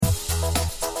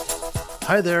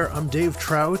Hi there, I'm Dave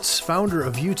Trout, founder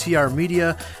of UTR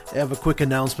Media. I have a quick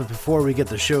announcement before we get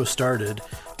the show started.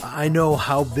 I know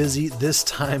how busy this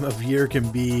time of year can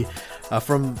be,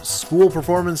 from school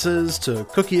performances to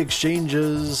cookie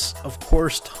exchanges, of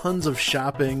course, tons of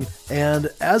shopping. And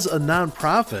as a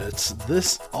nonprofit,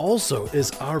 this also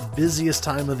is our busiest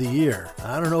time of the year.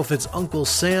 I don't know if it's Uncle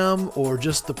Sam or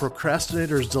just the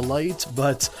procrastinator's delight,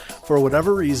 but for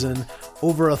whatever reason,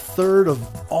 over a third of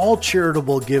all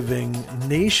charitable giving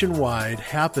nationwide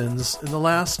happens in the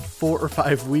last 4 or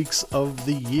 5 weeks of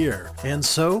the year. And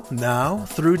so now,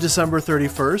 through December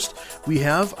 31st, we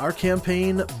have our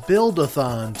campaign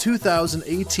Build-a-thon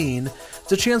 2018.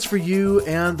 It's a chance for you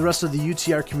and the rest of the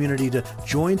UTR community to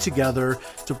join together,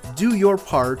 to do your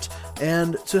part,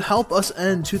 and to help us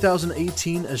end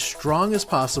 2018 as strong as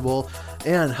possible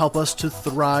and help us to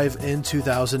thrive in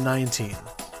 2019.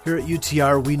 Here at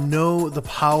UTR, we know the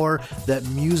power that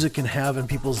music can have in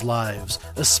people's lives,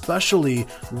 especially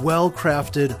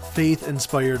well-crafted,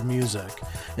 faith-inspired music.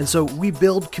 And so we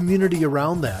build community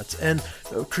around that and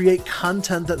create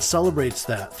content that celebrates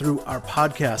that through our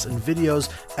podcasts and videos,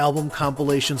 album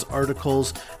compilations,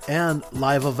 articles, and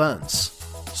live events.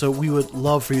 So we would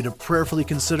love for you to prayerfully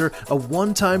consider a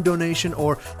one-time donation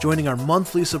or joining our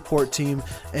monthly support team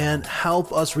and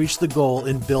help us reach the goal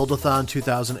in Build-a-thon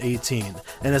 2018.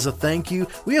 And as a thank you,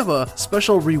 we have a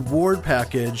special reward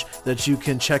package that you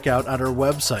can check out at our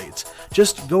website.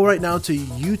 Just go right now to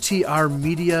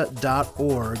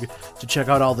utrmedia.org to check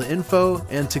out all the info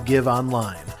and to give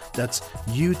online. That's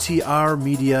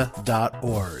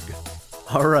utrmedia.org.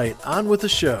 All right, on with the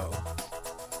show.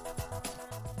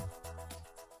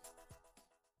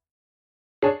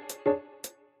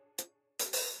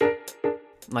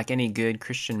 Like any good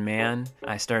Christian man,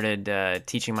 I started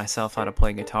teaching myself how to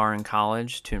play guitar in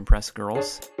college to impress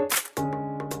girls.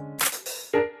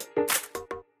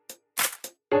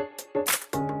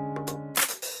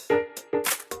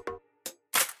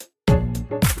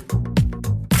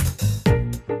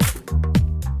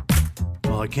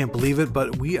 Well, I can't believe it,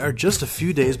 but we are just a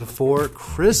few days before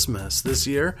Christmas this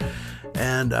year.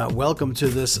 And welcome to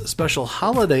this special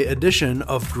holiday edition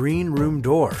of Green Room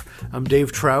Door. I'm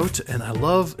Dave Trout, and I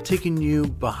love taking you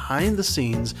behind the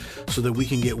scenes so that we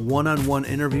can get one-on-one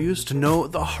interviews to know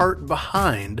the heart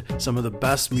behind some of the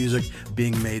best music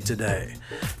being made today.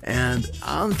 And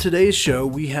on today's show,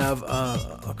 we have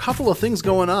a couple of things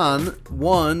going on.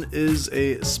 One is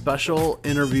a special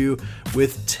interview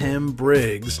with Tim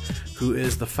Briggs, who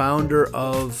is the founder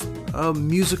of a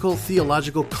musical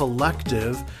theological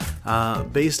collective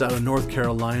based out of North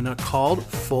Carolina called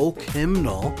Folk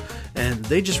Hymnal, and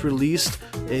they just released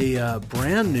a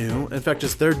brand new, in fact,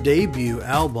 it's their debut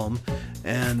album,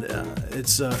 and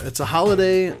it's a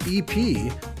holiday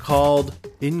EP called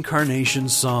Incarnation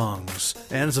Songs,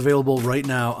 and it's available right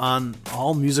now on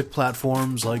all music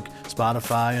platforms like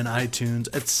Spotify and iTunes,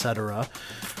 etc.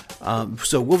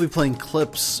 So we'll be playing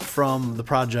clips from the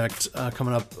project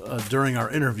coming up during our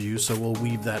interview, so we'll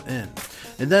weave that in.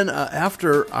 And then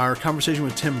after our conversation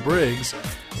with Tim Briggs,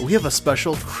 we have a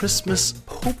special Christmas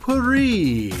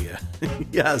potpourri.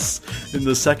 Yes, in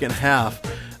the second half,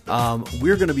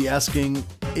 we're going to be asking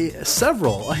a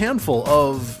handful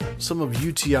of some of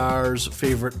UTR's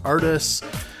favorite artists,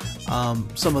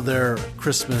 some of their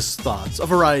Christmas thoughts, a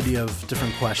variety of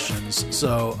different questions.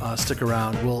 So stick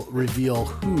around. We'll reveal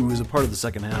who is a part of the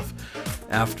second half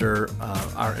after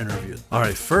our interview. All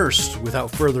right, first,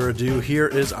 without further ado, here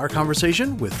is our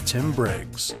conversation with Tim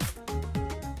Briggs.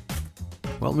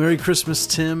 Well, Merry Christmas,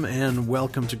 Tim, and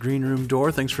welcome to Green Room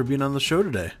Door. Thanks for being on the show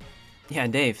today. Yeah,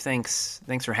 Dave, thanks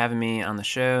for having me on the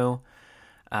show.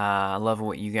 I love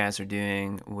what you guys are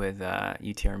doing with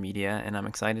UTR Media, and I'm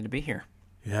excited to be here.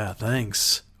 Yeah,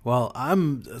 thanks. Well,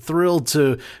 I'm thrilled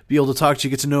to be able to talk to you,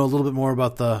 get to know a little bit more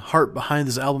about the heart behind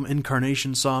this album,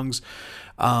 Incarnation Songs.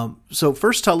 So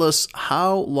first, tell us,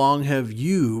 how long have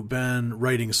you been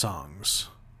writing songs?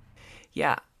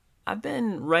 Yeah, I've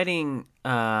been writing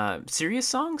serious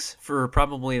songs for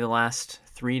probably the last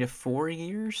 3 to 4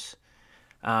 years.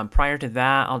 Prior to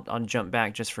that, I'll jump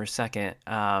back just for a second.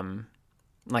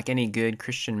 Like any good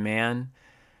Christian man,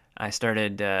 I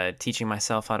started teaching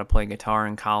myself how to play guitar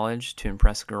in college to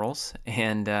impress girls,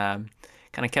 and kind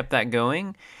of kept that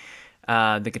going,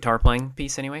 the guitar playing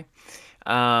piece anyway,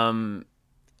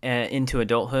 into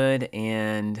adulthood,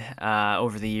 and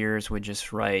over the years would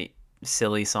just write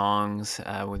silly songs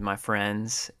with my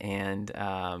friends, and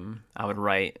I would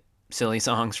write silly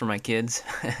songs for my kids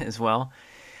as well.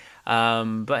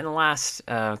 But in the last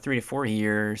 3 to 4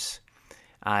 years,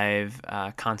 I've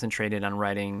concentrated on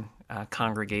writing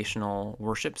congregational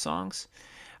worship songs,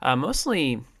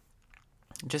 mostly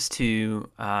just to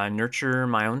nurture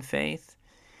my own faith,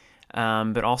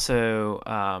 but also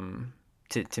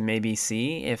to maybe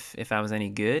see if I was any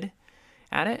good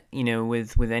at it.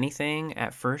 With anything,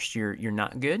 at first you're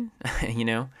not good. you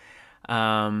know.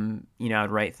 I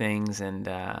would write things, and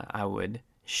I would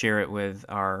share it with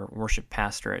our worship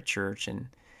pastor at church, and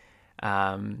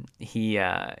he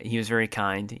was very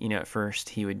kind. At first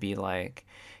he would be like,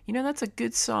 that's a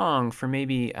good song for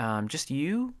maybe just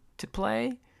you to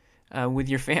play with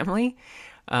your family,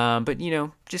 but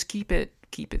just keep it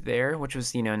there, which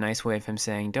was a nice way of him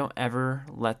saying, don't ever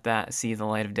let that see the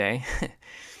light of day.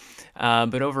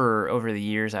 But over the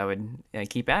years, I would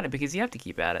keep at it, because you have to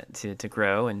keep at it to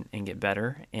grow and get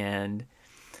better. And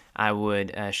I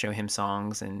would show him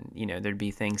songs, and there'd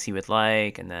be things he would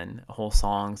like, and then whole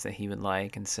songs that he would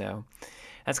like. And so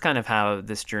that's kind of how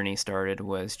this journey started,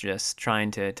 was just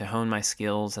trying to hone my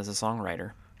skills as a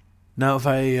songwriter. Now, if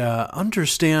I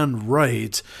understand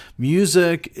right,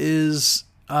 music is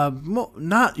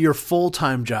not your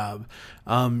full-time job.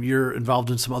 You're involved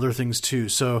in some other things too.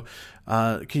 So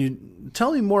can you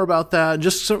tell me more about that?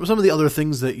 Just some of the other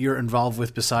things that you're involved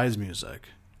with besides music.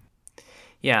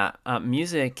 Yeah,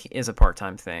 music is a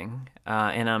part-time thing,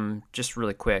 and I'm just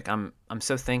really quick. I'm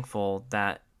so thankful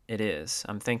that it is.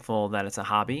 I'm thankful that it's a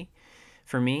hobby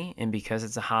for me, and because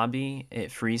it's a hobby,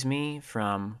 it frees me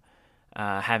from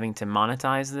having to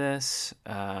monetize this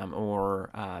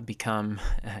or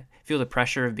feel the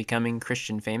pressure of becoming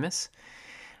Christian famous.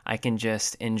 I can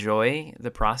just enjoy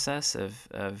the process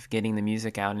of getting the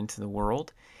music out into the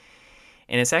world,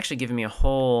 and it's actually given me a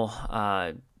whole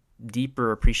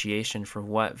deeper appreciation for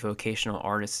what vocational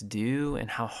artists do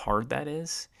and how hard that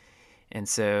is. And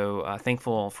so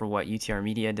thankful for what UTR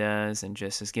Media does, and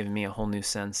just has given me a whole new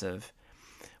sense of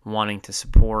wanting to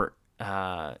support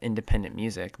independent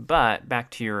music. But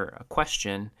back to your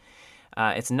question,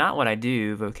 it's not what I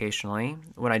do vocationally.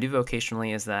 What I do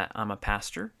vocationally is that I'm a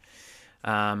pastor.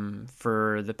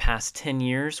 For the past 10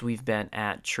 years, we've been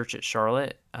at Church at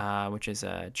Charlotte, which is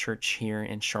a church here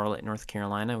in Charlotte, North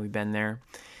Carolina. We've been there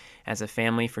as a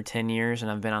family for 10 years,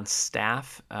 and I've been on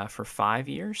staff for 5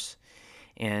 years,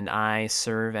 and I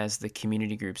serve as the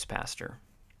community groups pastor.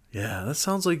 Yeah, that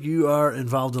sounds like you are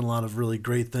involved in a lot of really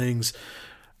great things.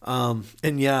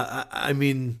 And yeah, I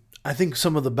mean, I think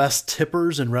some of the best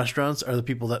tippers in restaurants are the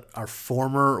people that are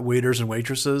former waiters and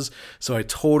waitresses. So I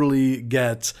totally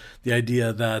get the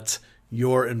idea that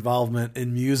your involvement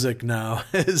in music now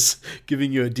is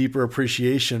giving you a deeper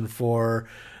appreciation for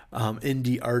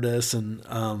indie artists, and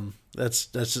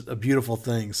that's a beautiful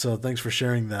thing. So thanks for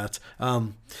sharing that.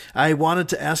 I wanted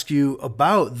to ask you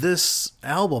about this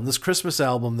album, this Christmas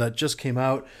album that just came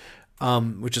out,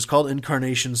 which is called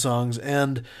Incarnation Songs.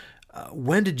 And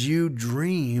when did you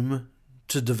dream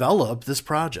to develop this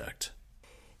project?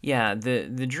 Yeah,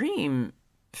 the dream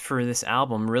for this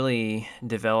album really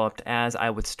developed as I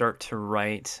would start to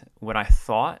write what I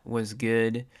thought was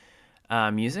good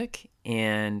music,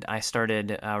 and I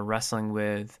started wrestling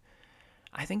with,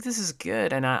 I think this is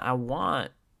good, and I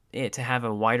want it to have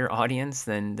a wider audience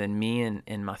than me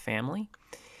and my family.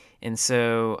 And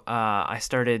so I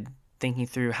started thinking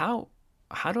through how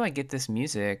do I get this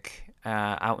music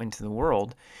out into the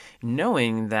world,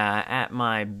 knowing that at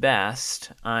my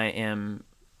best I am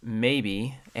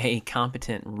maybe a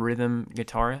competent rhythm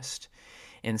guitarist,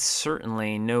 and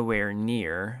certainly nowhere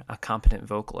near a competent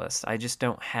vocalist. I just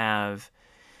don't have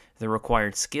the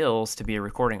required skills to be a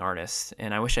recording artist,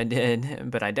 and I wish I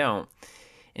did, but I don't.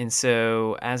 And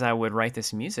so as I would write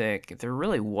this music, there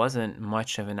really wasn't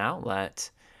much of an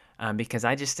outlet because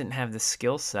I just didn't have the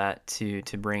skill set to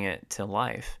bring it to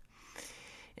life.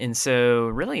 And so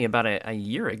really about a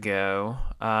year ago,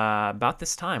 about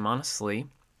this time, honestly,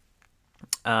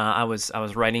 I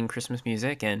was writing Christmas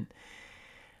music, and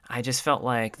I just felt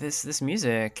like this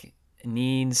music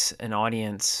needs an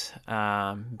audience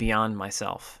beyond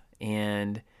myself.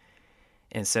 And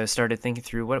so started thinking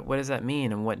through what does that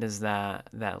mean, and what does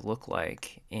that look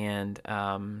like. And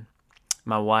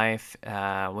my wife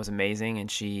was amazing,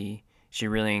 and she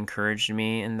really encouraged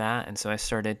me in that. And so I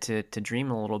started to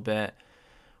dream a little bit.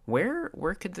 Where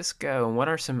could this go, and what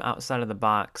are some outside of the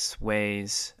box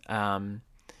ways to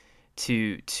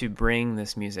bring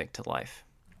this music to life?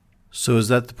 So is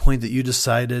that the point that you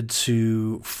decided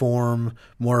to form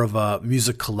more of a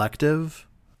music collective?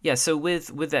 Yeah, so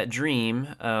with that dream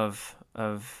of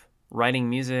writing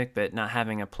music but not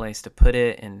having a place to put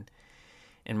it,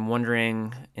 and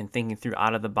wondering and thinking through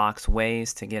out of the box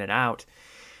ways to get it out,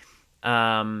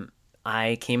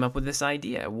 I came up with this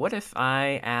idea. What if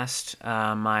I asked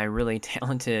my really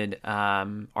talented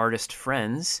artist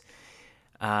friends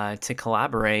to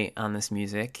collaborate on this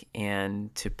music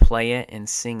and to play it and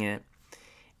sing it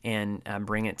and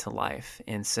bring it to life.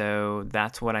 And so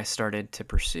that's what I started to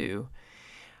pursue.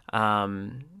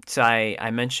 So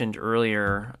I mentioned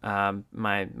earlier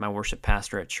my worship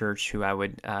pastor at church who I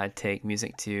would take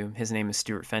music to. His name is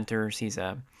Stuart Fenters. He's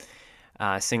a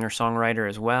singer-songwriter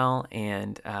as well.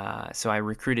 And so I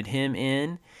recruited him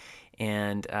in.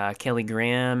 And Kelly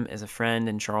Graham is a friend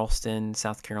in Charleston,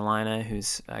 South Carolina,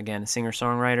 who's, again, a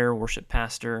singer-songwriter, worship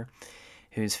pastor,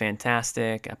 who's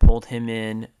fantastic. I pulled him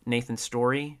in. Nathan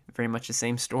Story, very much the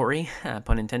same story,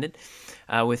 pun intended,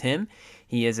 with him.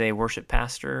 He is a worship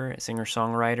pastor, a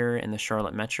singer-songwriter in the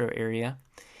Charlotte metro area.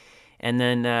 And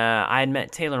then I had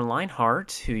met Taylor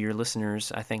Linehart, who your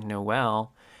listeners, I think, know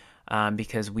well,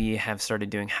 because we have started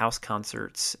doing house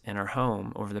concerts in our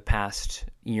home over the past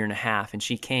year and a half, and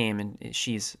she came, and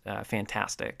she's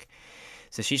fantastic.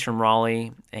 So she's from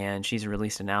Raleigh, and she's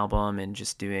released an album and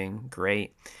just doing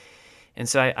great. And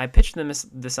so I pitched them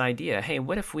this idea, hey,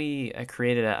 what if we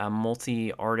created a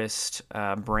multi-artist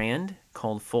brand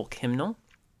called Folk Hymnal,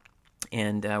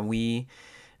 and we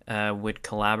would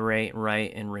collaborate,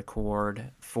 write, and record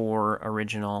 4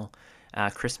 original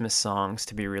Christmas songs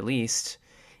to be released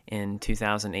in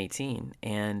 2018.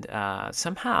 And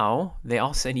somehow they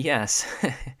all said yes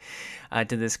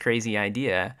to this crazy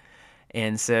idea.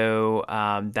 And so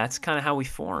that's kind of how we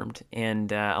formed.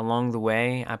 And along the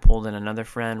way, I pulled in another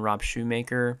friend, Rob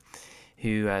Shoemaker,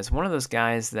 who is one of those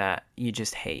guys that you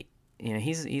just hate. You know,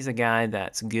 he's a guy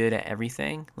that's good at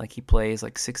everything. Like, he plays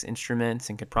like 6 instruments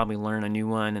and could probably learn a new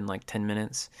one in like 10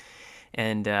 minutes.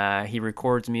 And he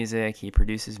records music, he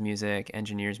produces music,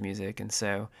 engineers music. And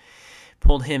so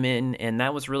pulled him in, and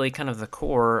that was really kind of the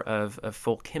core of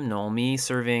Folk Hymnal, me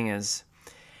serving as,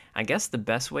 I guess the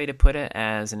best way to put it,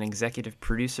 as an executive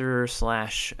producer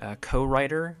 /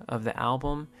 co-writer of the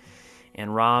album,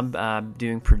 and Rob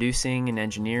doing producing and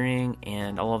engineering,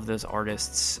 and all of those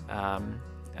artists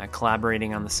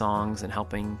collaborating on the songs and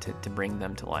helping to bring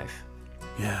them to life.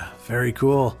 Yeah, very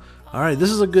cool. All right,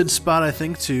 this is a good spot, I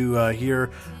think, to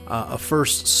hear a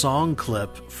first song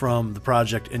clip from the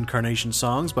project Incarnation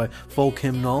Songs by Folk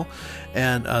Hymnal.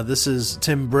 And this is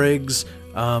Tim Briggs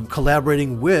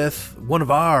collaborating with one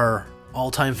of our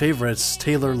all-time favorites,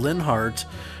 Taylor Linehart,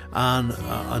 on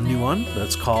a new one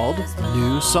that's called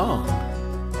New Song.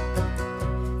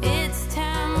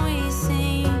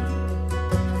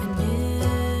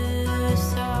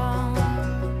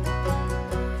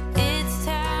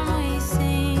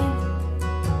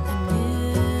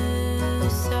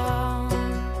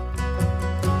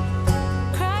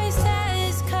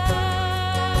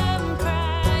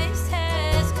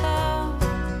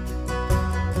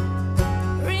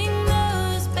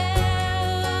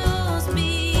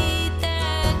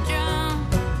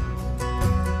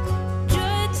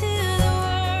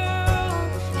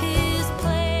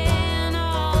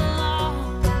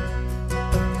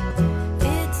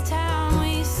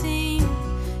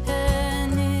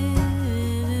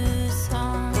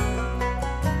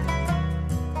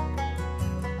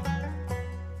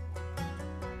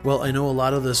 Well, I know a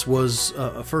lot of this was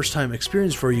a first-time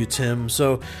experience for you, Tim.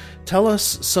 So tell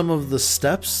us some of the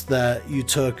steps that you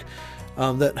took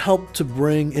that helped to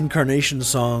bring Incarnation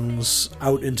Songs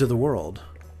out into the world.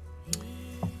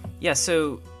 Yeah,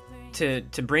 so to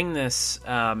bring this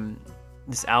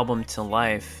this album to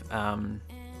life,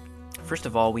 first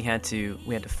of all, we had to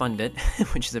fund it,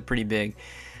 which is a pretty big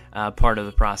part of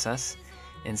the process.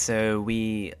 And so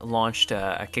we launched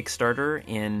a Kickstarter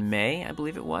in May, I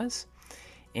believe it was,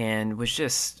 and was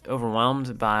just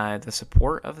overwhelmed by the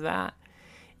support of that.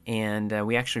 And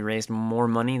we actually raised more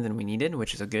money than we needed,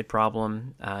 which is a good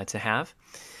problem to have.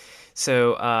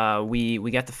 So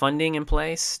we got the funding in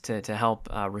place to help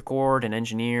record and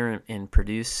engineer and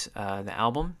produce the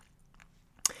album.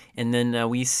 And then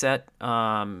we set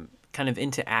kind of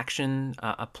into action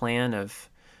a plan of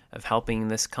helping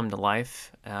this come to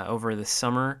life over the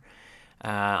summer.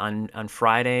 On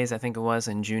Fridays, I think it was,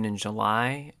 in June and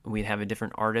July, we'd have a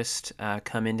different artist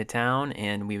come into town,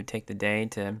 and we would take the day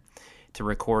to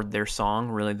record their song,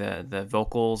 really the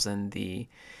vocals and the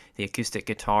acoustic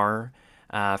guitar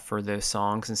for those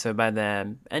songs. And so by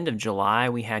the end of July,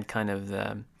 we had kind of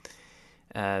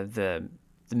the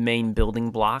main building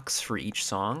blocks for each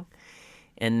song.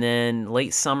 And then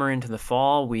late summer into the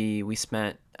fall, we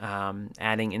spent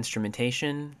adding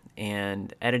instrumentation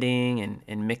and editing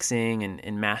and mixing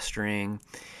and mastering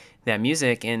that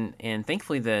music. And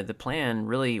thankfully, the plan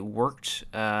really worked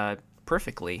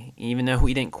perfectly. Even though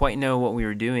we didn't quite know what we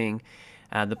were doing,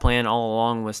 the plan all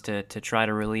along was to try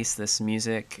to release this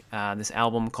music, this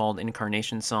album called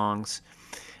Incarnation Songs,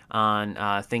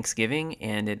 on Thanksgiving,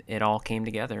 and it all came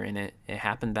together, and it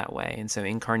happened that way. And so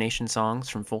Incarnation Songs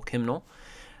from Folk Hymnal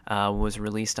was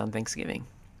released on Thanksgiving.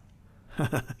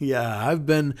 Yeah, I've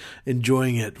been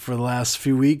enjoying it for the last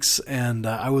few weeks, and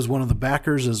I was one of the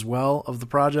backers as well of the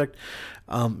project.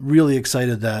 Really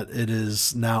excited that it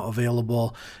is now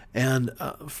available. And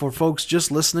for folks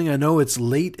just listening, I know it's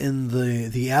late in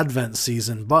the Advent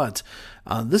season, but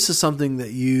this is something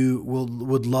that you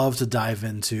would love to dive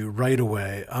into right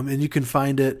away. And you can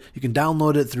find it, you can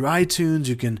download it through iTunes,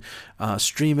 you can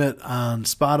stream it on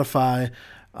Spotify.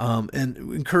 And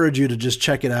encourage you to just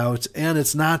check it out. And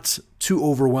it's not too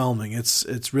overwhelming.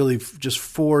 It's really just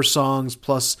 4 songs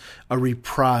plus a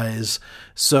reprise.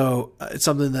 So it's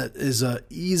something that is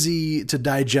easy to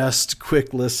digest,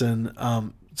 quick listen.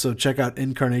 So check out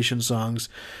Incarnation Songs.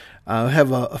 I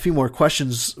have a few more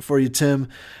questions for you, Tim.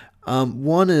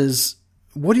 One is,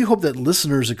 what do you hope that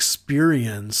listeners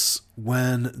experience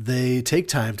when they take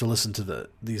time to listen to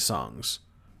these songs?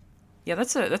 Yeah,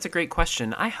 that's a great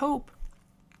question. I hope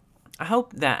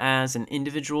that as an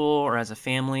individual or as a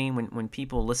family, when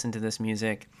people listen to this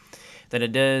music, that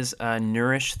it does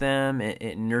nourish them,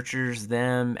 it nurtures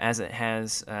them as it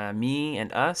has me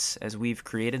and us as we've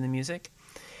created the music.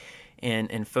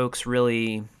 And folks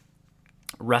really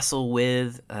wrestle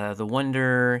with the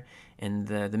wonder and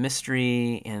the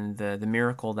mystery and the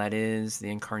miracle that is the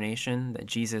incarnation, that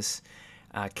Jesus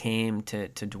came to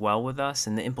dwell with us,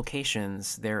 and the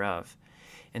implications thereof.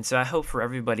 And so I hope for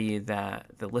everybody that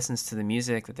listens to the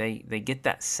music that they get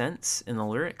that sense in the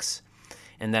lyrics,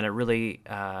 and that it really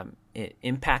it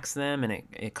impacts them, and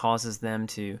it causes them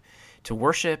to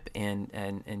worship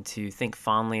and to think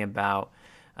fondly about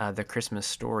the Christmas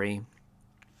story.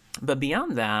 But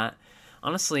beyond that,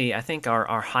 honestly, I think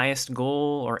our highest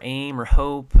goal or aim or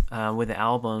hope with the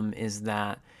album is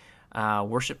that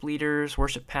worship leaders,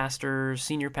 worship pastors,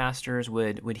 senior pastors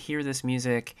would hear this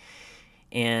music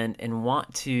and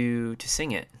want to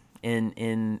sing it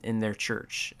in their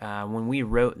church. When we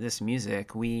wrote this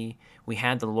music, we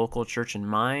had the local church in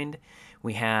mind.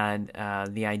 We had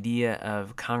the idea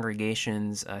of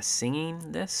congregations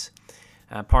singing this.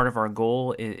 Part of our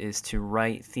goal is to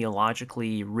write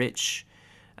theologically rich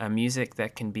music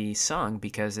that can be sung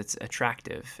because it's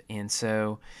attractive. And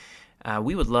so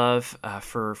we would love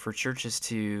for churches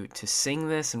to sing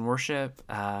this and worship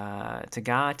to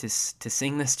God, to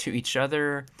sing this to each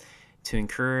other, to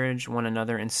encourage one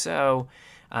another. And so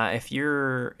if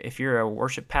you're a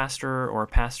worship pastor or a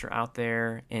pastor out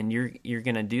there and you're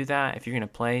going to do that, if you're going to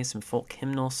play some folk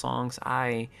hymnal songs,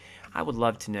 I would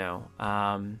love to know,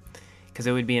 because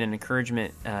it would be an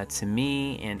encouragement to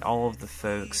me and all of the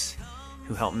folks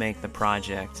who helped make the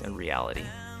project a reality.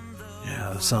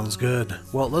 Yeah, that sounds good.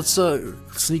 Well, let's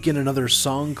sneak in another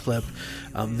song clip.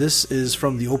 This is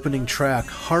from the opening track,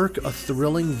 Hark, a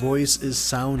Thrilling Voice is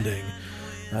Sounding.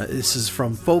 This is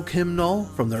from Folk Hymnal,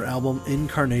 from their album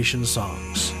Incarnation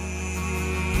Songs.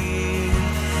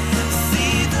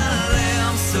 See the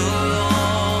Lamb so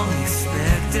long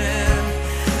expected,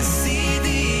 see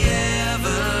the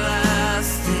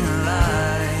everlasting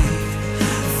light,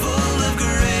 full of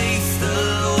grace the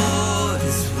Lord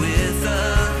is with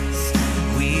us,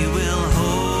 we will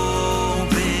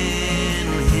hope in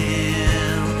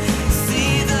Him.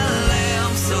 See the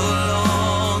Lamb so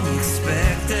long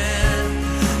expected,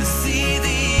 see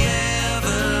the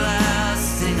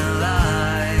everlasting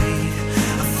light,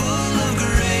 full of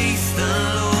grace the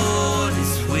Lord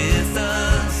is with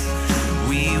us,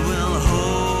 we will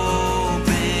hope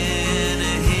in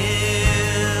Him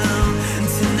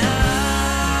tonight.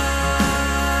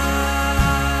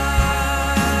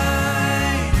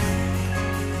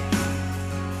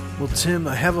 Well, Tim,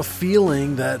 I have a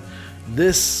feeling that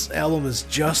this album is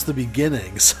just the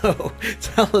beginning. So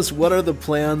tell us, what are the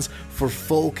plans for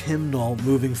Folk Hymnal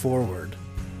moving forward?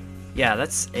 Yeah,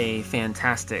 that's a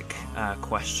fantastic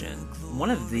question. One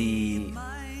of the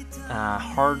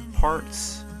hard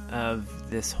parts of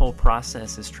this whole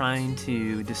process is trying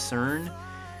to discern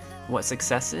what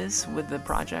success is with the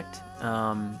project.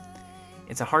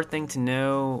 It's a hard thing to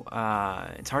know.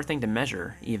 It's a hard thing to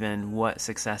measure, even, what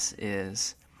success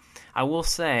is. I will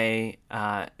say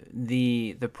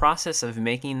the process of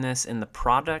making this and the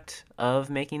product of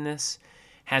making this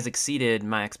has exceeded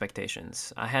my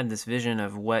expectations. I had this vision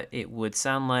of what it would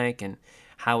sound like and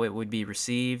how it would be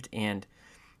received, and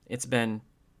it's been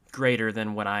greater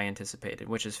than what I anticipated,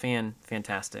 which is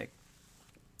fantastic.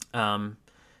 The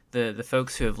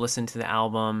folks who have listened to the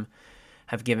album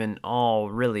have given all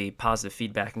really positive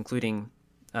feedback, including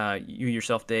you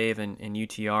yourself, Dave, and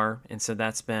UTR, and so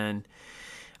that's been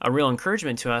a real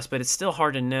encouragement to us, but it's still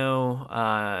hard to know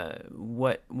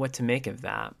what to make of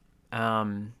that.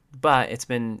 but it's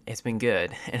been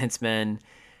good, and it's been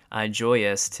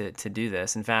joyous to do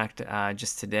this. In fact,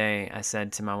 just today I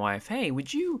said to my wife, "Hey,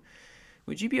 would you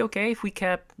be okay if we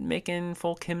kept making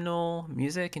folk hymnal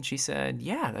music?" And she said,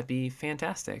 "Yeah, that'd be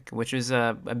fantastic," which is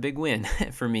a big win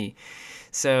for me.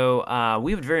 So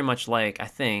we'd very much like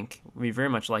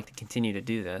to continue to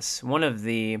do this. One of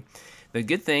the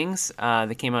good things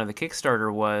that came out of the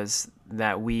Kickstarter was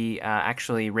that we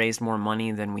actually raised more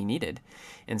money than we needed.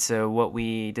 And so what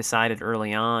we decided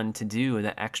early on to do with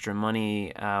the extra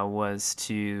money was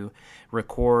to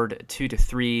record 2 to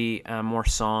 3 more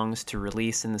songs to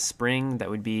release in the spring that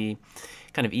would be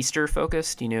kind of Easter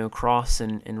focused, cross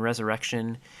and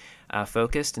resurrection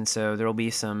focused. And so there will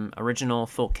be some original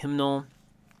folk hymnal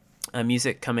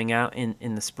music coming out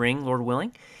in the spring, Lord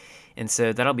willing. And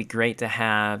so that'll be great to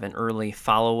have an early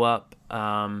follow-up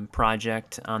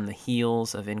project on the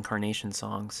heels of Incarnation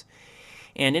songs.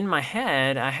 And in my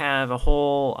head, I have a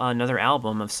whole another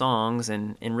album of songs,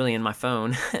 and really in my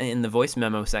phone, in the voice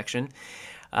memo section,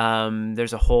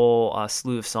 there's a whole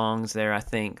slew of songs there, I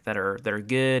think, that are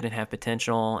good and have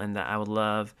potential, and that I would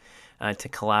love to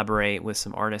collaborate with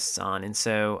some artists on. And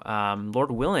so,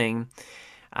 Lord willing,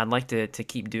 I'd like to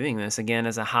keep doing this, again,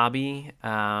 as a hobby,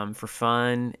 for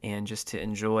fun, and just to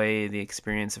enjoy the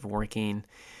experience of working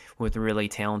with really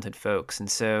talented folks. And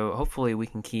so hopefully we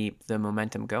can keep the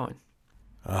momentum going.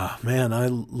 Man, I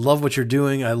love what you're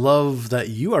doing. I love that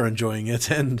you are enjoying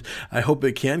it, and I hope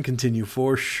it can continue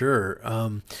for sure.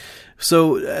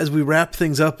 So as we wrap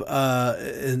things up,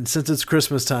 and since it's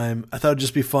Christmas time, I thought it'd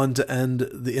just be fun to end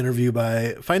the interview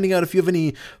by finding out if you have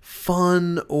any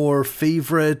fun or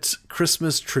favorite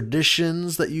Christmas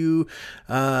traditions that you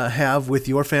have with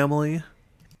your family.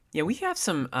 Yeah, we have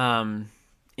some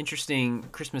interesting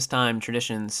Christmas time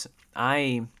traditions.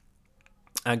 I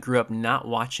grew up not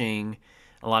watching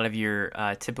a lot of your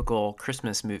typical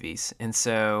Christmas movies. And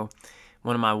so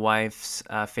one of my wife's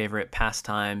favorite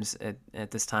pastimes at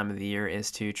this time of the year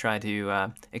is to try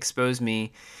to expose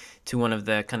me to one of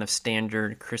the kind of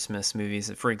standard Christmas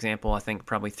movies. For example, I think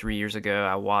probably 3 years ago,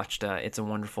 I watched It's a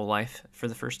Wonderful Life for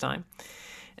the first time.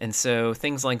 And so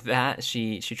things like that,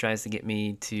 she tries to get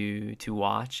me to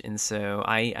watch. And so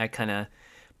I kind of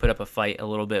put up a fight a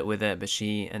little bit with it, but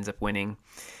she ends up winning.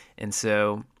 And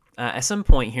so at some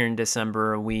point here in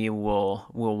December, we will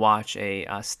watch a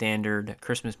standard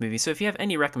Christmas movie. So if you have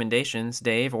any recommendations,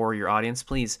 Dave, or your audience,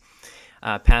 please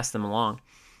pass them along.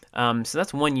 So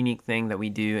that's one unique thing that we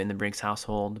do in the Briggs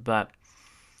household. But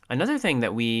another thing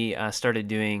that we started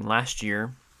doing last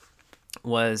year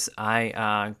was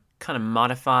I kind of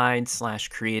modified /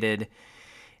 created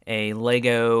a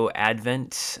Lego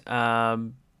Advent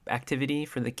activity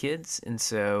for the kids. And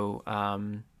so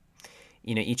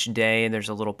each day there's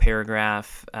a little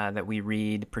paragraph that we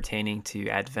read pertaining to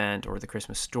Advent or the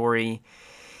Christmas story.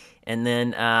 And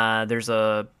then there's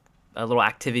a little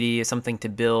activity, something to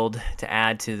build to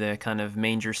add to the kind of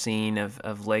manger scene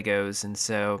of Legos. And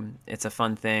so it's a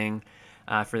fun thing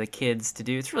for the kids to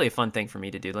do. It's really a fun thing for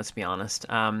me to do, let's be honest.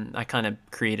 I kind of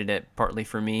created it partly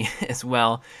for me as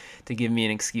well, to give me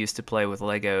an excuse to play with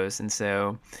Legos. And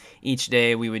so each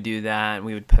day we would do that, and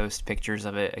we would post pictures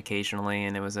of it occasionally,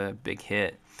 and it was a big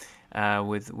hit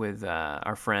with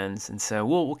our friends. And so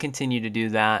we'll continue to do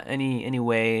that any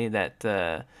way that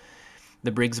the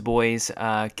Briggs boys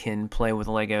can play with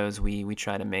Legos. We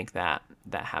try to make that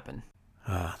happen.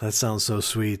 That sounds so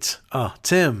sweet.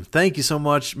 Tim, thank you so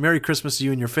much. Merry Christmas to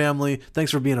you and your family.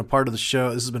 Thanks for being a part of the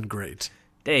show. This has been great.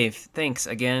 Dave, thanks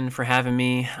again for having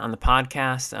me on the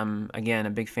podcast. I'm, again,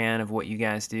 a big fan of what you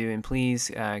guys do, and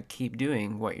please keep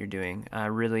doing what you're doing. I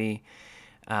really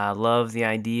love the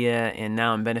idea, and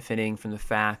now I'm benefiting from the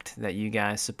fact that you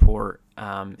guys support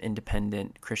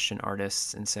independent Christian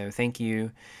artists, and so thank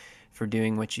you for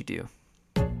doing what you do.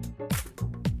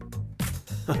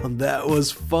 That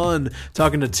was fun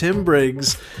talking to Tim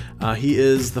Briggs. He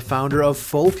is the founder of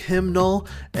Folk Hymnal,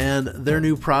 and their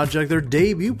new project, their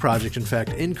debut project, in fact,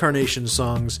 Incarnation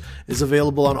Songs, is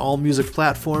available on all music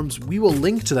platforms. We will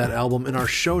link to that album in our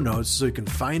show notes so you can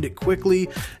find it quickly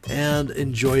and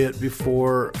enjoy it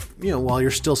before, while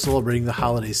you're still celebrating the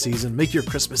holiday season. Make your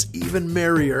Christmas even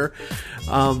merrier.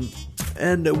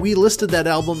 And we listed that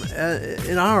album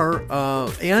in our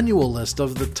annual list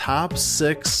of the top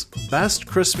 6 best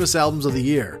Christmas albums of the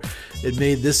year. It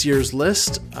made this year's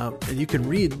list, and you can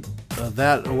read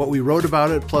what we wrote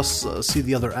about it, plus see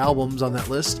the other albums on that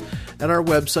list at our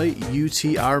website,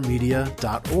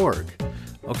 utrmedia.org.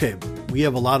 Okay, we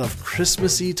have a lot of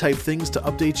Christmassy type things to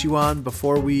update you on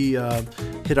before we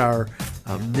hit our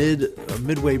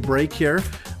midway break here,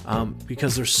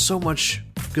 because there's so much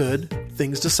good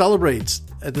things to celebrate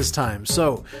at this time.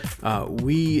 So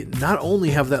we not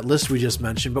only have that list we just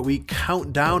mentioned, but we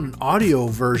count down an audio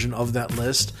version of that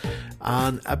list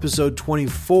on episode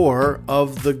 24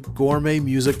 of the Gourmet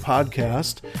Music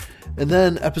Podcast. And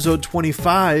then episode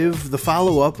 25, the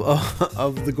follow-up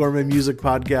of the Gourmet Music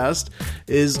Podcast,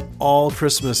 is all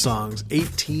Christmas songs.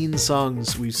 18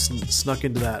 songs we snuck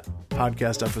into that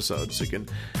podcast episode, so you can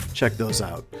check those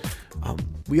out.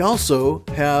 We also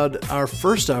had our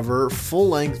first ever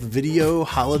full-length video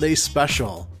holiday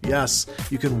special. Yes,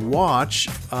 you can watch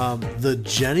the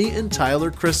Jenny and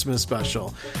Tyler Christmas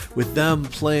special with them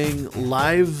playing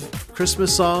live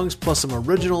Christmas songs plus some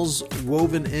originals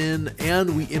woven in,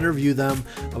 and we interview them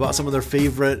about some of their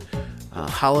favorite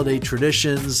holiday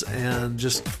traditions and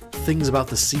just things about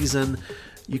the season.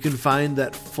 You can find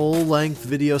that full-length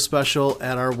video special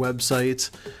at our website.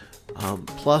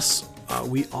 Plus,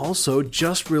 we also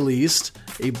just released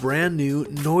a brand new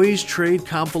Noise Trade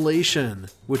compilation,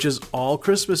 which is all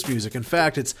Christmas music. In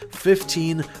fact, it's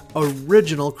 15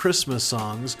 original Christmas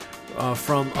songs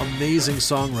from amazing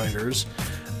songwriters.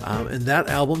 And that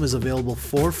album is available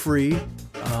for free.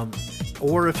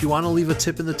 Or if you want to leave a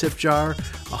tip in the tip jar,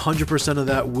 100% of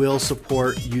that will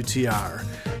support UTR.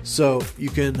 So you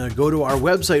can go to our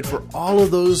website for all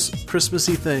of those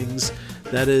Christmassy things.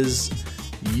 That is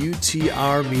utrmedia.org.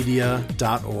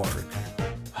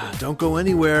 Don't go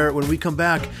anywhere. When we come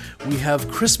back, we have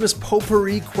Christmas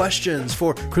potpourri questions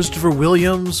for Christopher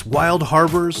Williams, Wild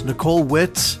Harbors, Nicole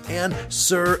Witt, and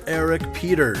Sir Eric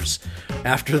Peters.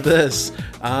 After this,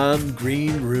 on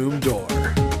Green Room Door.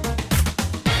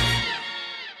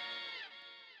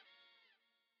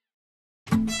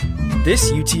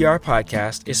 This UTR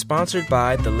podcast is sponsored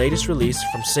by the latest release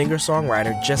from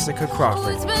singer-songwriter Jessica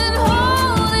Crawford. It's been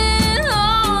holding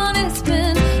on, it's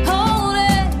been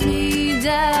holding me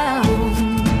down.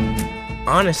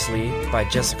 Honestly, by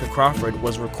Jessica Crawford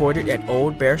was recorded at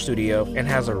Old Bear Studio and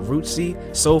has a rootsy,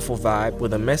 soulful vibe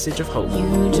with a message of hope.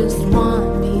 You just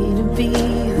want me to be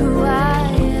who I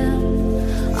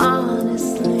am,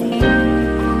 honestly.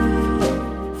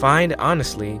 Find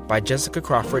Honestly by Jessica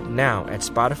Crawford now at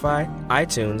Spotify,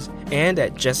 iTunes, and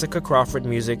at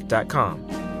jessicacrawfordmusic.com.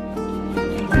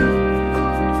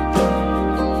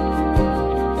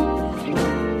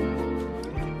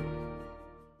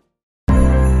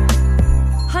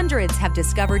 Hundreds have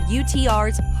discovered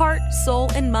UTR's Heart,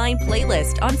 Soul, and Mind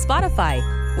playlist on Spotify,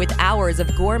 with hours of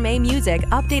gourmet music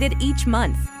updated each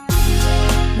month.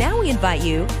 Now we invite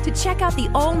you to check out the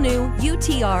all-new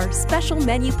UTR Special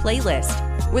Menu playlist,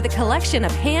 with a collection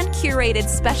of hand-curated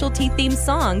specialty-themed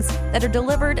songs that are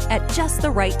delivered at just the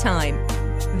right time.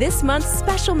 This month's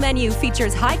Special Menu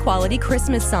features high-quality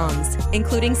Christmas songs,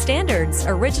 including standards,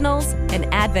 originals, and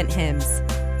Advent hymns.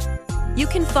 You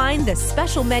can find the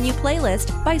Special Menu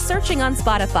playlist by searching on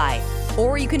Spotify,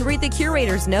 or you can read the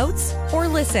curator's notes or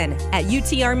listen at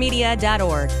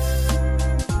utrmedia.org.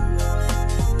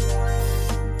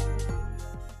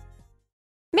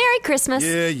 Merry Christmas.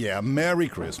 Yeah, Merry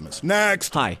Christmas.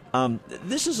 Next. Hi.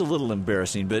 This is a little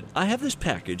embarrassing, but I have this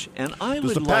package, and I Does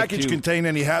would the like package to... contain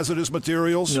any hazardous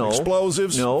materials? No.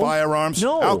 Explosives? No. Firearms?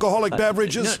 No. Alcoholic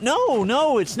beverages?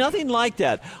 No, it's nothing like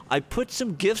that. I put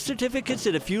some gift certificates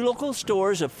at a few local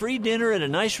stores, a free dinner at a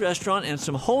nice restaurant, and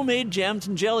some homemade jams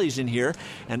and jellies in here,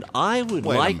 and I would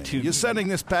Wait a like minute. to... You're sending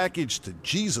this package to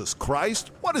Jesus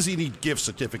Christ? What does he need gift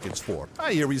certificates for?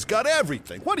 I hear he's got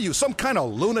everything. What are you, some kind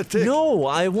of lunatic? No,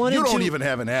 I wanted You don't to... even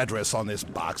have an address on this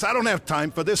box. I don't have time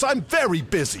for this. I'm very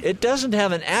busy. It doesn't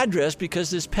have an address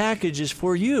because this package is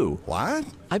for you. What?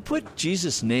 I put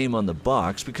Jesus' name on the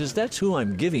box because that's who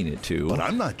I'm giving it to. But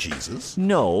I'm not Jesus.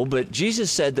 No, but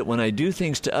Jesus said that when I do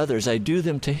things to others, I do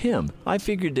them to him. I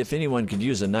figured if anyone could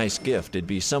use a nice gift, it'd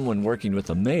be someone working with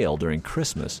the mail during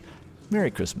Christmas.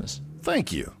 Merry Christmas.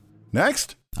 Thank you.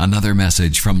 Next. Another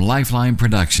message from Lifeline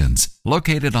Productions,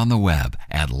 located on the web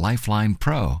at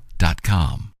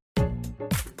lifelinepro.com.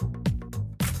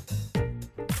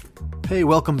 Hey,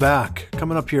 welcome back.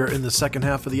 Coming up here in the second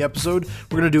half of the episode,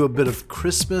 we're going to do a bit of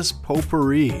Christmas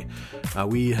potpourri.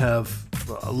 We have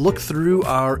looked through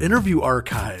our interview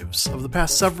archives of the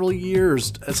past several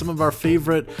years at some of our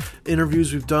favorite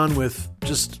interviews we've done with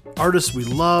just artists we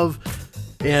love.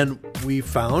 And we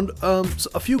found a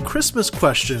few Christmas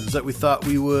questions that we thought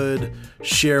we would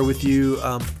share with you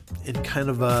in kind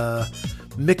of a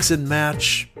mix and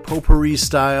match potpourri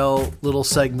style little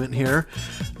segment here.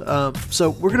 So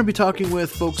we're going to be talking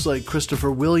with folks like Christopher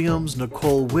Williams,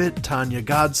 Nicole Witt, Tanya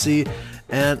Godsey,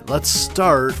 and let's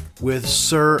start with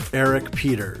Sir Eric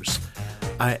Peters.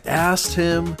 I asked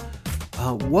him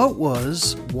what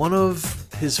was one of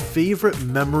his favorite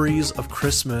memories of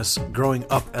Christmas growing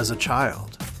up as a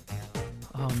child.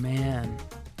 Oh, man.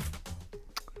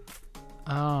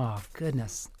 Oh,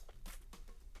 goodness.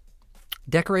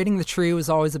 Decorating the tree was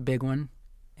always a big one.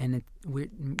 And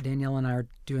Danielle and I are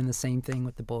doing the same thing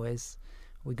with the boys.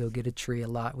 We go get a tree a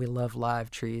lot. We love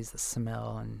live trees, the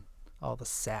smell and all the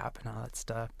sap and all that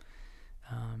stuff.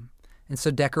 And so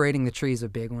decorating the tree is a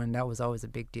big one. That was always a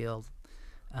big deal.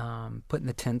 Putting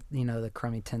the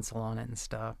crummy tinsel on it and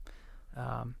stuff.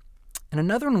 And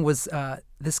another one was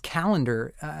this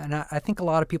calendar, and I think a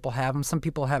lot of people have them. Some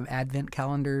people have Advent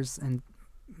calendars, and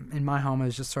in my home it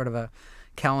was just sort of a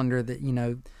calendar that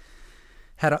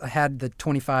had the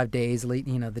 25 days,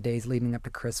 the days leading up to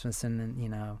Christmas, and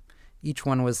then each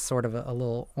one was sort of a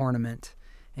little ornament,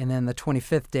 and then the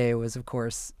 25th day was, of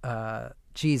course,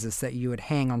 Jesus that you would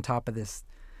hang on top of this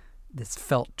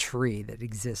felt tree that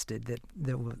existed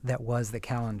that was the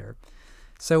calendar.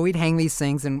 So we'd hang these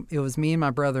things, and it was me and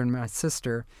my brother and my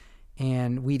sister,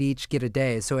 and we'd each get a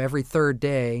day. So every third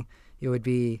day, it would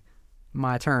be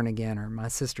my turn again or my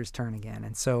sister's turn again.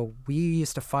 And so we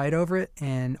used to fight over it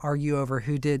and argue over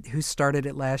who started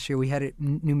it last year. We had it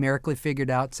numerically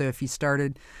figured out. So if you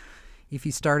started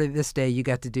this day, you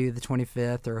got to do the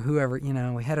 25th or whoever,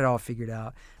 we had it all figured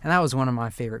out. And that was one of my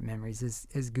favorite memories,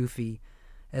 as goofy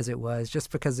as it was,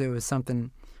 just because it was something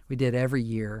we did every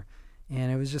year.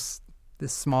 And it was just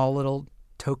this small little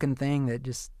token thing that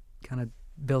just kind of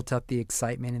built up the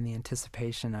excitement and the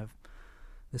anticipation of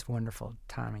this wonderful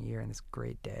time of year and this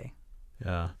great day.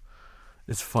 Yeah.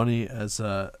 It's funny as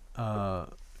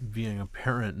being a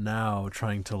parent now,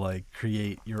 trying to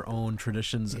create your own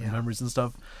traditions and memories and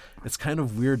stuff. It's kind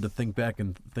of weird to think back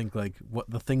and think what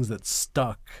the things that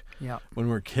stuck when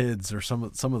we were kids, or some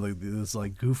of these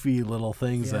goofy little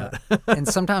things that and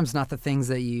sometimes not the things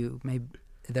that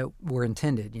that were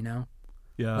intended,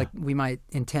 Yeah. Like we might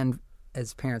intend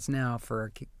as parents now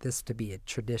for this to be a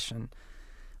tradition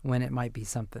when it might be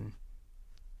something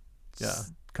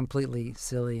completely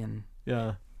silly and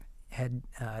had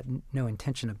no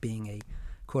intention of being a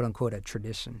quote unquote a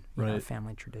tradition, a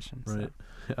family tradition. Right.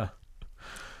 So. Yeah.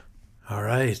 All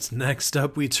right. Next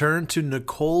up, we turn to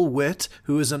Nicole Witt,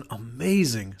 who is an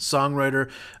amazing songwriter.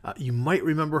 You might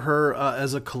remember her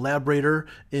as a collaborator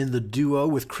in the duo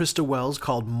with Krista Wells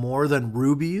called More Than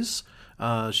Rubies.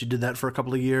 She did that for a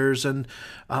couple of years, and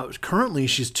currently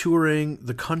she's touring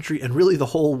the country and really the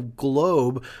whole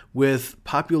globe with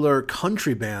popular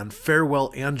country band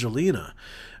Farewell Angelina.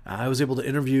 I was able to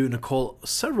interview Nicole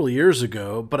several years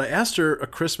ago, but I asked her a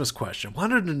Christmas question.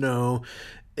 Wanted to know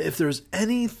if there's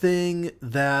anything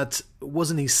that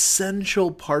was an essential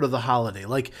part of the holiday,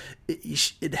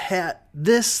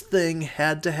 this thing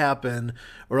had to happen,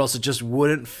 or else it just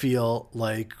wouldn't feel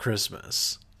like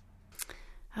Christmas.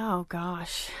 Oh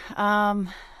gosh, I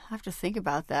have to think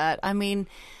about that. I mean,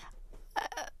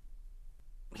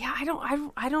 I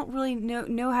don't really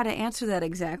know how to answer that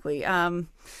exactly.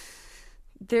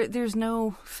 There's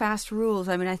no fast rules.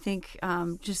 I mean, I think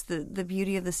just the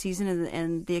beauty of the season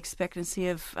and the expectancy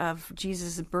of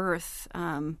Jesus' birth,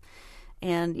 and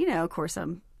of course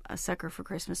I'm a sucker for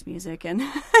Christmas music, and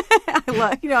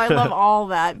I love all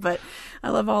that, but I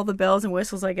love all the bells and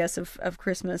whistles, I guess, of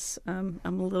Christmas. I'm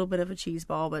a little bit of a cheese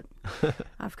ball, but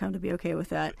I've come to be okay with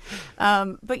that.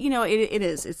 But it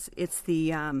is. It's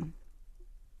the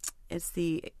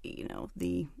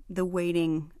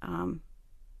waiting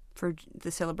for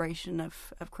the celebration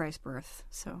of Christ's birth.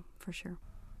 So for sure.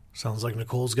 Sounds like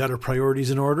Nicole's got her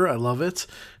priorities in order. I love it.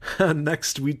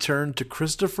 Next, we turn to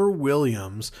Christopher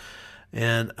Williams.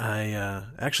 And I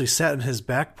actually sat in his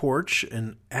back porch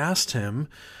and asked him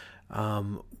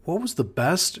what was the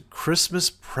best Christmas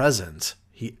present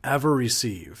he ever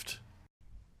received.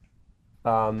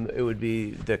 It would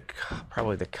be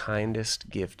probably the kindest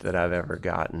gift that I've ever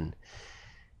gotten.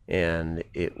 And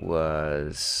it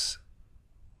was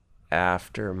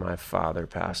after my father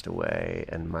passed away,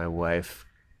 and my wife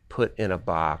put in a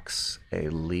box a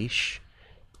leash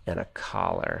and a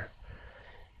collar.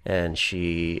 And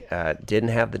she didn't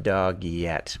have the dog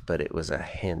yet, but it was a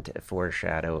hint, a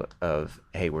foreshadow of,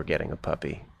 hey, we're getting a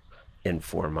puppy in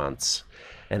 4 months.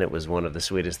 And it was one of the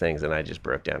sweetest things, and I just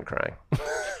broke down crying.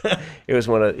 It was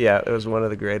one of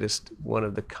the greatest, one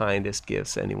of the kindest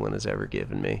gifts anyone has ever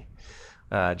given me.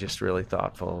 Just really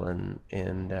thoughtful,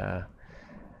 and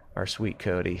our sweet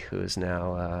Cody, who is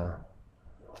now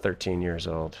 13 years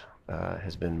old,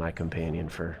 has been my companion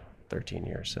for 13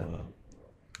 years. So,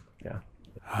 yeah.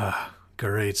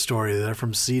 Great story there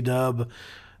from C-Dub.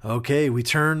 Okay, we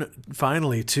turn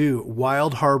finally to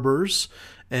Wild Harbors,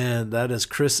 and that is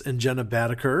Chris and Jenna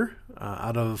Badaker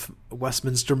out of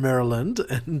Westminster, Maryland.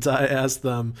 And I asked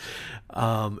them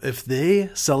if they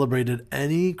celebrated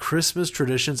any Christmas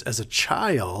traditions as a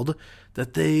child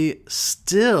that they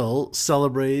still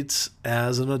celebrate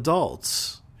as an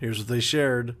adult. Here's what they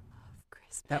shared.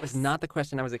 That was not the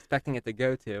question I was expecting it to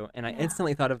go to, and I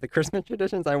instantly thought of the Christmas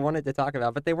traditions I wanted to talk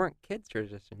about, but they weren't kids'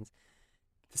 traditions.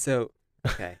 So,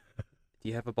 okay, do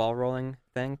you have a ball rolling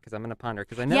thing? Because I'm going to ponder,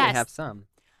 because I know we have some.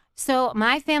 So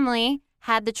my family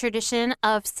had the tradition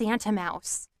of Santa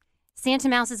Mouse. Santa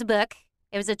Mouse is a book.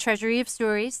 It was a treasury of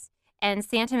stories, and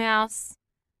Santa Mouse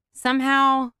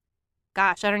somehow,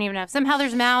 gosh, I don't even know. Somehow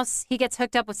there's a mouse. He gets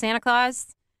hooked up with Santa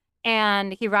Claus,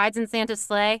 and he rides in Santa's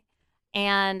sleigh,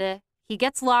 and he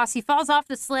gets lost. He falls off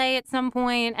the sleigh at some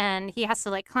point, and he has to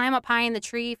like climb up high in the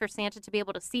tree for Santa to be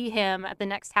able to see him at the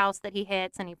next house that he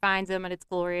hits, and he finds him, and it's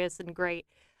glorious and great.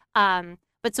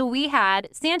 But so we had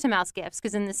Santa Mouse gifts,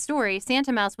 because in this story,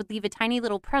 Santa Mouse would leave a tiny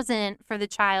little present for the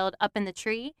child up in the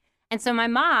tree. And so my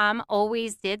mom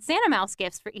always did Santa Mouse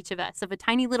gifts for each of us, of a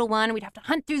tiny little one. We'd have to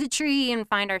hunt through the tree and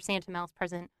find our Santa Mouse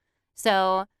present.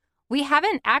 So we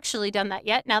haven't actually done that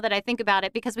yet, now that I think about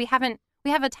it, because we have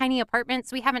a tiny apartment,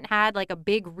 so we haven't had like a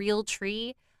big real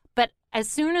tree. But as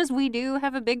soon as we do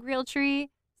have a big real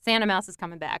tree, Santa Mouse is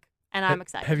coming back, and I'm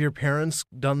excited. Have your parents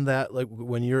done that, like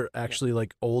when you're actually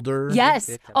like older?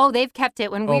 Yes. Oh, they've kept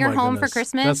it. When we are home for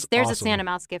Christmas, there's awesome. a Santa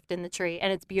Mouse gift in the tree,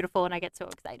 and it's beautiful, and I get so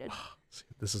excited.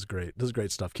 This is great. This is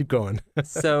great stuff. Keep going.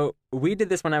 So we did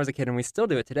this when I was a kid, and we still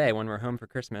do it today when we're home for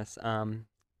Christmas.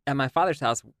 At my father's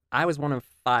house, I was one of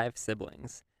 5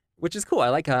 siblings, which is cool. I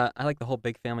like the whole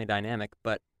big family dynamic,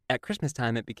 but at Christmas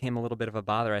time, it became a little bit of a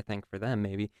bother, I think, for them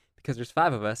maybe, because there's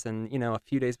 5 of us, and, a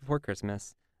few days before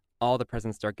Christmas, all the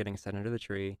presents start getting set under the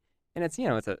tree, and it's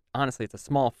honestly, it's a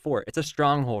small fort. It's a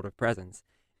stronghold of presents,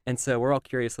 and so we're all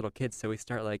curious little kids, so we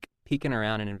start, like, peeking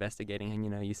around and investigating,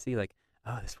 and, you see, like,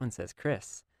 oh, this one says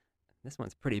Chris. This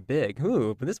one's pretty big.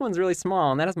 Ooh, but this one's really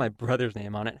small, and that has my brother's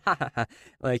name on it. Ha ha ha.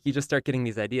 Like, you just start getting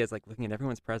these ideas, like, looking at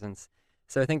everyone's presents.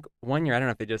 So I think one year, I don't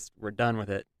know if they just were done with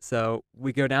it. So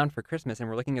we go down for Christmas and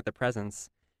we're looking at the presents,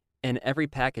 and every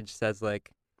package says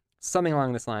like something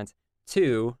along this lines,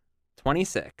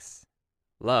 2/26,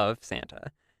 love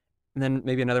Santa. And then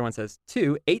maybe another one says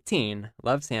 2/18,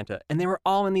 love Santa. And they were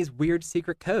all in these weird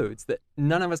secret codes that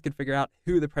none of us could figure out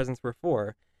who the presents were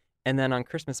for. And then on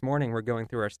Christmas morning, we're going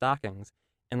through our stockings,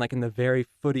 and like in the very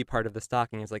footy part of the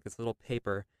stocking is like this little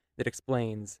paper that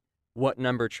explains what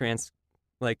number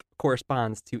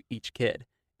corresponds to each kid.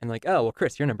 And like, oh, well,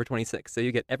 Chris, you're number 26, so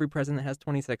you get every present that has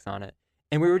 26 on it.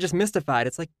 And we were just mystified.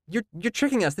 It's like, you're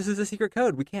tricking us. This is a secret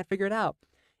code. We can't figure it out.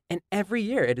 And every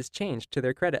year it has changed, to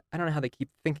their credit. I don't know how they keep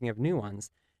thinking of new ones.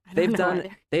 They've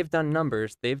done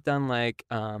numbers. They've done like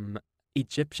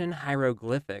Egyptian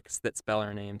hieroglyphics that spell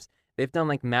our names. They've done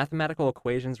like mathematical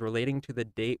equations relating to the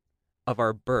date of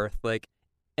our birth.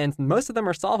 And most of them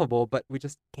are solvable, but we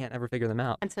just can't ever figure them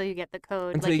out. Until you get the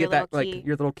code, Until like you your get that, little key. like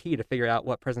your little key to figure out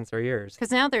what presents are yours.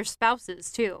 Because now there's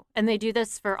spouses too, and they do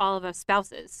this for all of us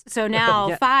spouses. So now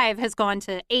Yeah. 5 has gone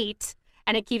to 8,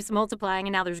 and it keeps multiplying,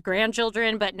 and now there's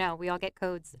grandchildren, but no, we all get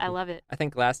codes. I love it. I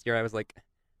think last year I was like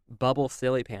Bubble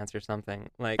Silly Pants or something.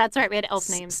 Like That's right, we had elf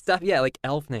names. Stuff, yeah, like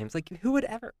elf names. Like who would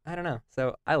ever? I don't know.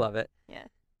 So I love it. Yeah.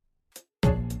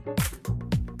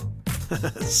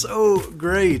 So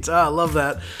great. I love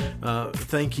that.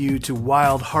 Thank you to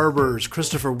Wild Harbors,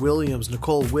 Christopher Williams,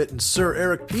 Nicole Witt, and Sir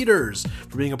Eric Peters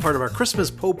for being a part of our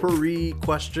Christmas potpourri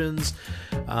questions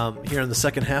here in the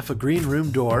second half of Green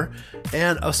Room Door.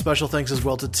 And a special thanks as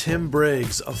well to Tim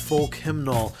Briggs of Folk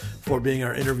Hymnal for being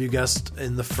our interview guest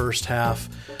in the first half.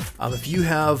 If you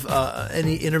have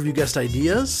any interview guest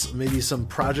ideas, maybe some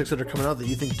projects that are coming out that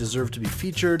you think deserve to be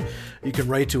featured, you can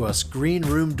write to us,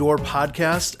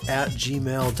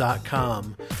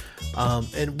 greenroomdoorpodcast@gmail.com.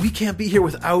 And we can't be here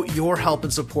without your help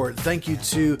and support. Thank you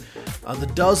to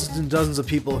the dozens and dozens of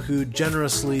people who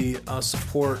generously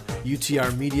support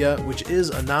UTR Media, which is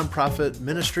a nonprofit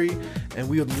ministry, and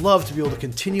we would love to be able to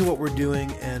continue what we're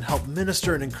doing and help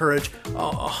minister and encourage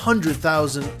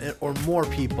 100,000 or more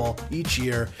people each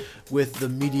year with the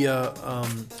media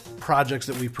projects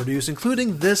that we produce,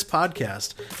 including this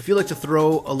podcast. If you'd like to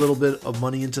throw a little bit of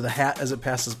money into the hat as it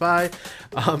passes by,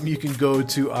 you can go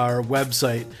to our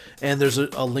website, and there's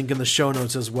a link in the show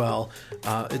notes as well.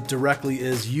 It directly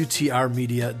is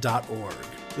utrmedia.org.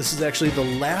 This is actually the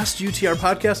last UTR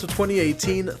podcast of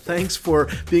 2018. Thanks for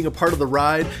being a part of the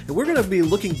ride. And we're going to be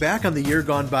looking back on the year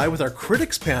gone by with our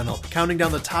critics panel, counting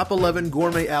down the top 11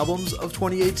 gourmet albums of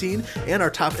 2018 and our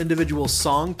top individual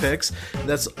song picks.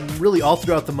 That's really all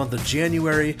throughout the month of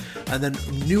January. And then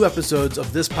new episodes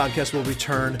of this podcast will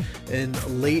return in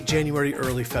late January,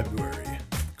 early February.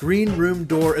 Green Room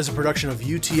Door is a production of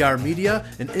UTR Media,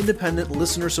 an independent,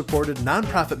 listener-supported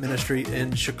nonprofit ministry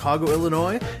in Chicago,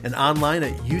 Illinois, and online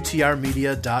at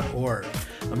utrmedia.org.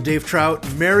 I'm Dave Trout.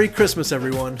 Merry Christmas,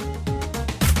 everyone.